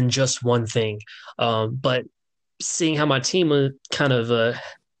more than just one thing. But seeing how my team would kind of,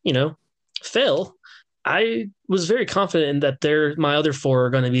 fail, I was very confident that my other four are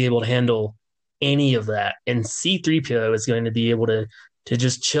going to be able to handle any of that. And C3PO is going to be able to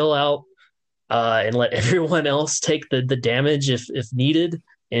just chill out and let everyone else take the damage if needed.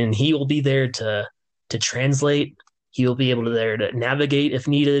 And he will be there to translate. He will be able to there to navigate if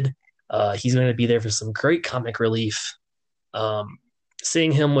needed. He's going to be there for some great comic relief. Um,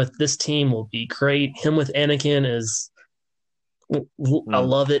 Seeing him with this team will be great. Him with Anakin is, I Hmm.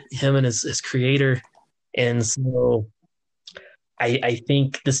 love it. Him and his creator, and so I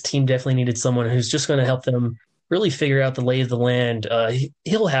think this team definitely needed someone who's just going to help them really figure out the lay of the land.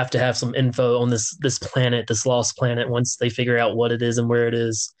 He'll have to have some info on this planet, this lost planet, once they figure out what it is and where it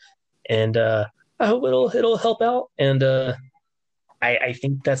is. And I hope it'll help out. And I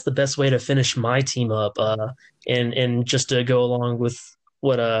think that's the best way to finish my team up. And just to go along with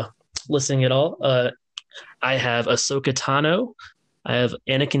what listening at all, I have Ahsoka Tano, I have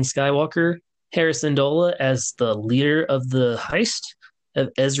Anakin Skywalker, Harrison Dola as the leader of the heist, I have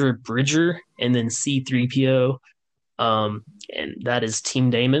Ezra Bridger, and then C3PO, and that is Team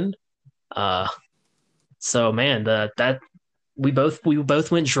Damon. Uh, so man, that we both went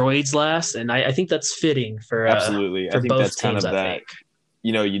droids last, and I think that's fitting Absolutely. I for think both that's kind teams. of I that. think.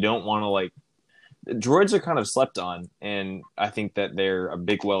 You don't want to like droids are kind of slept on, and I think that they're a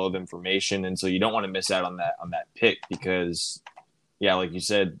big well of information, and so you don't want to miss out on that pick because, yeah, like you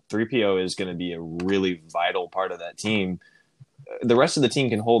said, 3PO is going to be a really vital part of that team. The rest of the team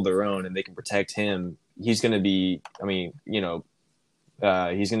can hold their own, and they can protect him. He's going to be, I mean, he's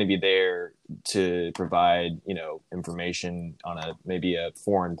going to be there to provide, information on maybe a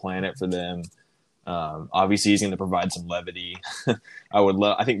foreign planet for them. Obviously, he's going to provide some levity.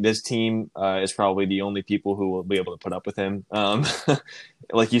 I think this team is probably the only people who will be able to put up with him.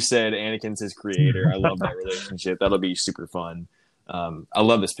 Like you said, Anakin's his creator. I love that relationship. That'll be super fun. I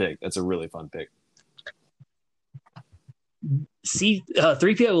love this pick. That's a really fun pick. See,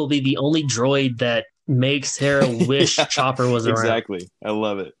 3PO will be the only droid that makes Hera wish Chopper was around. Exactly. I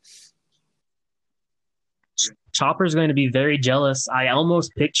love it. Chopper's going to be very jealous. I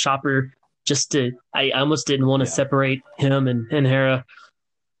almost picked Chopper I almost didn't want to Yeah. separate him and Hera,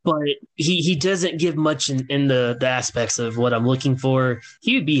 but he doesn't give much in the aspects of what I'm looking for.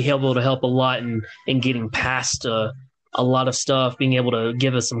 He would be able to help a lot in getting past a lot of stuff, being able to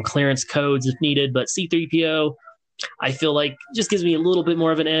give us some clearance codes if needed. But C3PO, I feel like just gives me a little bit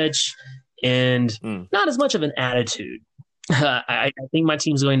more of an edge and Mm. not as much of an attitude. I think my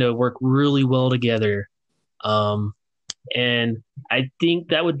team's going to work really well together. And I think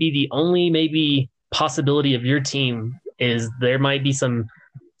that would be the only maybe possibility of your team is there might be some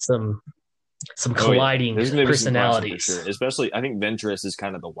colliding There's going to be some clashing personalities. for sure. Especially, I think Ventress is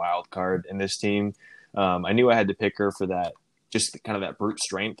kind of the wild card in this team. I knew I had to pick her for that, just kind of that brute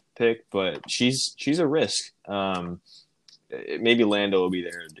strength pick, but she's a risk. Maybe Lando will be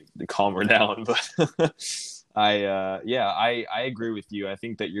there to calm her down, but I agree with you. I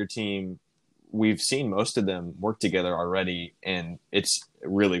think that your team, we've seen most of them work together already, and it's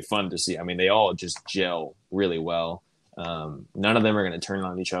really fun to see. I mean, they all just gel really well. None of them are going to turn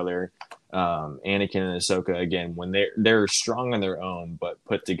on each other. Anakin and Ahsoka, again, when they're strong on their own, but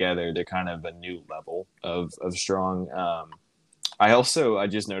put together, they're kind of a new level of strong. I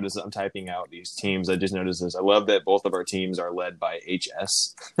just noticed I'm typing out these teams. I just noticed this. I love that both of our teams are led by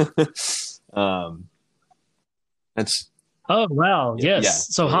HS. That's Oh wow, yes. yeah.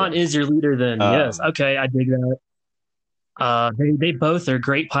 So Han is your leader then. Yes. Okay, I dig that. They both are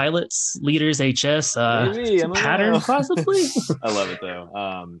great pilots, leaders. HS. Maybe, I don't Pattern know. possibly. I love it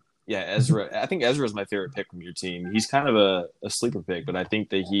though. Yeah, Ezra. I think Ezra is my favorite pick from your team. He's kind of a sleeper pick, but I think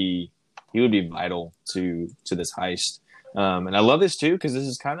that he would be vital to this heist. And I love this too because this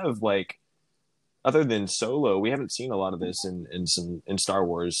is kind of like, other than Solo, we haven't seen a lot of this in Star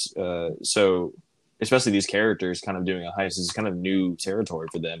Wars. So especially these characters kind of doing a heist is kind of new territory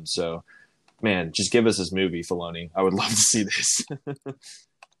for them. So man, just give us this movie, Filoni. I would love to see this.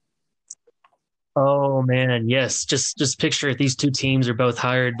 Oh man, yes. Just picture these two teams are both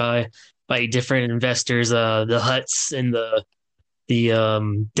hired by different investors. The Huts and the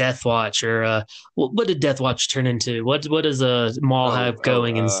Death Watch, or what did Death Watch turn into? What does Maul have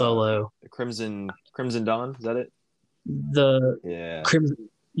going in Solo? Crimson Dawn, is that it? The Yeah.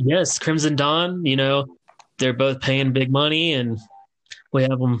 Crimson Dawn. You know, they're both paying big money, and we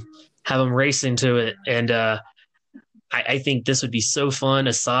have them racing to it. And I think this would be so fun.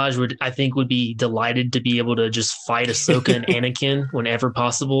 Asajj would be delighted to be able to just fight Ahsoka and Anakin whenever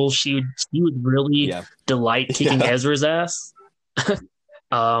possible. She would really delight kicking Ezra's ass.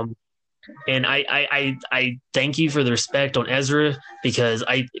 And I thank you for the respect on Ezra, because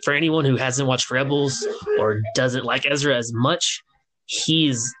for anyone who hasn't watched Rebels or doesn't like Ezra as much,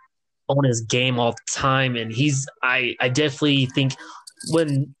 he's on his game all the time, and I definitely think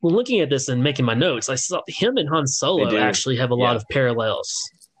when looking at this and making my notes, I saw him and Han Solo actually have a lot of parallels,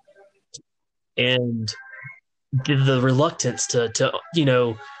 and the reluctance to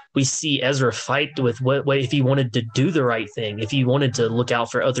we see Ezra fight with what if he wanted to do the right thing, if he wanted to look out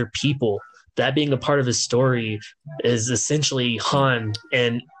for other people. That being a part of his story is essentially Han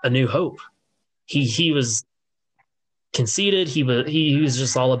and A New Hope. He was conceited. He was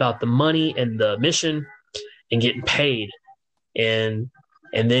just all about the money and the mission and getting paid. And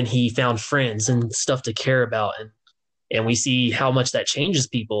then he found friends and stuff to care about, and we see how much that changes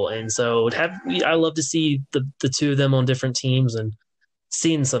people. And so I love to see the two of them on different teams, and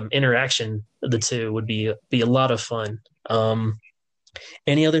seeing some interaction of the two would be a lot of fun.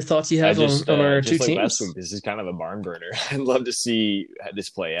 Any other thoughts you have on our two teams? Last week, this is kind of a barn burner. I'd love to see this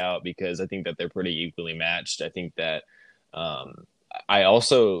play out because I think that they're pretty equally matched. I think that I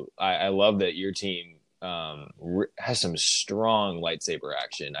love that your team has some strong lightsaber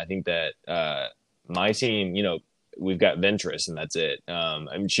action. I think that my team, we've got Ventress and that's it.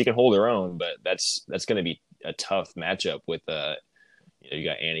 I mean, she can hold her own, but that's going to be a tough matchup with you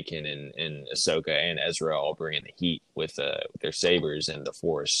got Anakin and Ahsoka and Ezra all bringing the heat with their sabers and the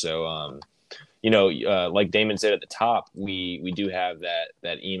Force. So, like Damon said at the top, we do have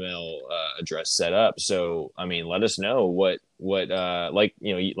that email address set up. So, I mean, let us know what like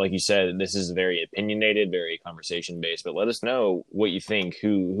you said, this is very opinionated, very conversation based. But let us know what you think.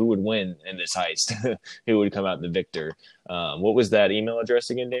 Who would win in this heist? Who would come out the victor? What was that email address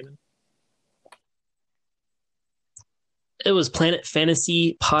again, Damon? It was Planet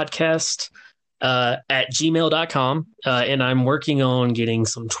Fantasy Podcast at gmail.com. And I'm working on getting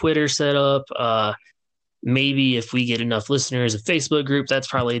some Twitter set up. Maybe if we get enough listeners, a Facebook group, that's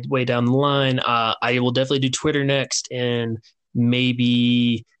probably way down the line. I will definitely do Twitter next, and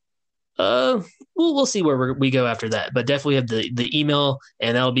maybe we'll see where we go after that. But definitely have the email,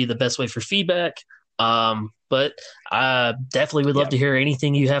 and that'll be the best way for feedback. But I definitely would love Yeah, to hear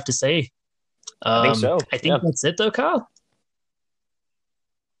anything you have to say. I think so. I Yeah. think that's it though, Kyle.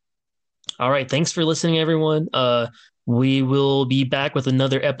 All right. Thanks for listening, everyone. We will be back with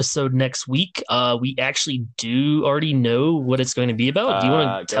another episode next week. We actually do already know what it's going to be about. Do you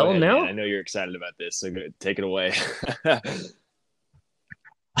want to Go tell them ahead, man. now? I know you're excited about this, so take it away.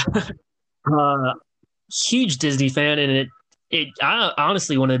 Uh, Huge Disney fan, and I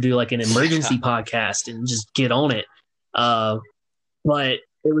honestly want to do like an Yeah. emergency podcast and just get on it. Uh, but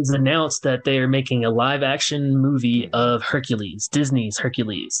it was announced that they are making a live action movie Mhm. of Hercules, Disney's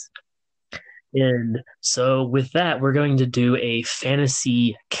Hercules. And so with that, we're going to do a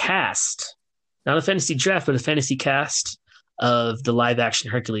fantasy cast, not a fantasy draft, but a fantasy cast of the live action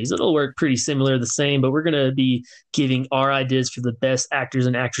Hercules. It'll work pretty similar, the same, but we're going to be giving our ideas for the best actors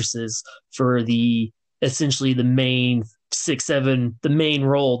and actresses for the essentially the main six, seven, the main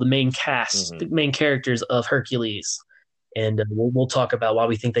role, the main cast, the Mhm. main characters of Hercules. And we'll talk about why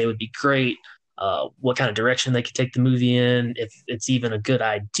we think they would be great, what kind of direction they could take the movie in, if it's even a good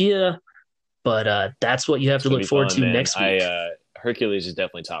idea, but that's what you have It's to gonna look be forward fun, to man. next I week. Hercules is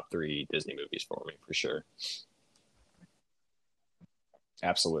definitely top three Disney movies for me for sure.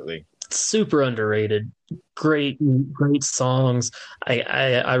 Absolutely. Super underrated. Great, great songs.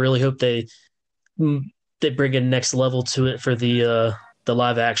 I really hope they bring a next level to it for the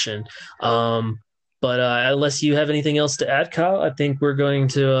live action. Um, but unless you have anything else to add, Kyle, I think we're going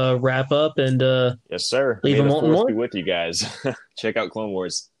to wrap up and Yes, sir. leave May them the wanting fourth be more. with you guys. Check out Clone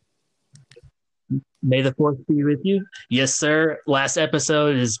Wars. May the fourth be with you. Yes, sir. Last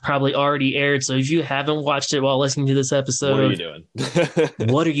episode is probably already aired, so if you haven't watched it while listening to this What are you episode, doing?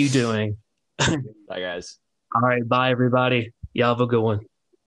 what are you doing? Bye, guys. All right, bye everybody. Y'all have a good one.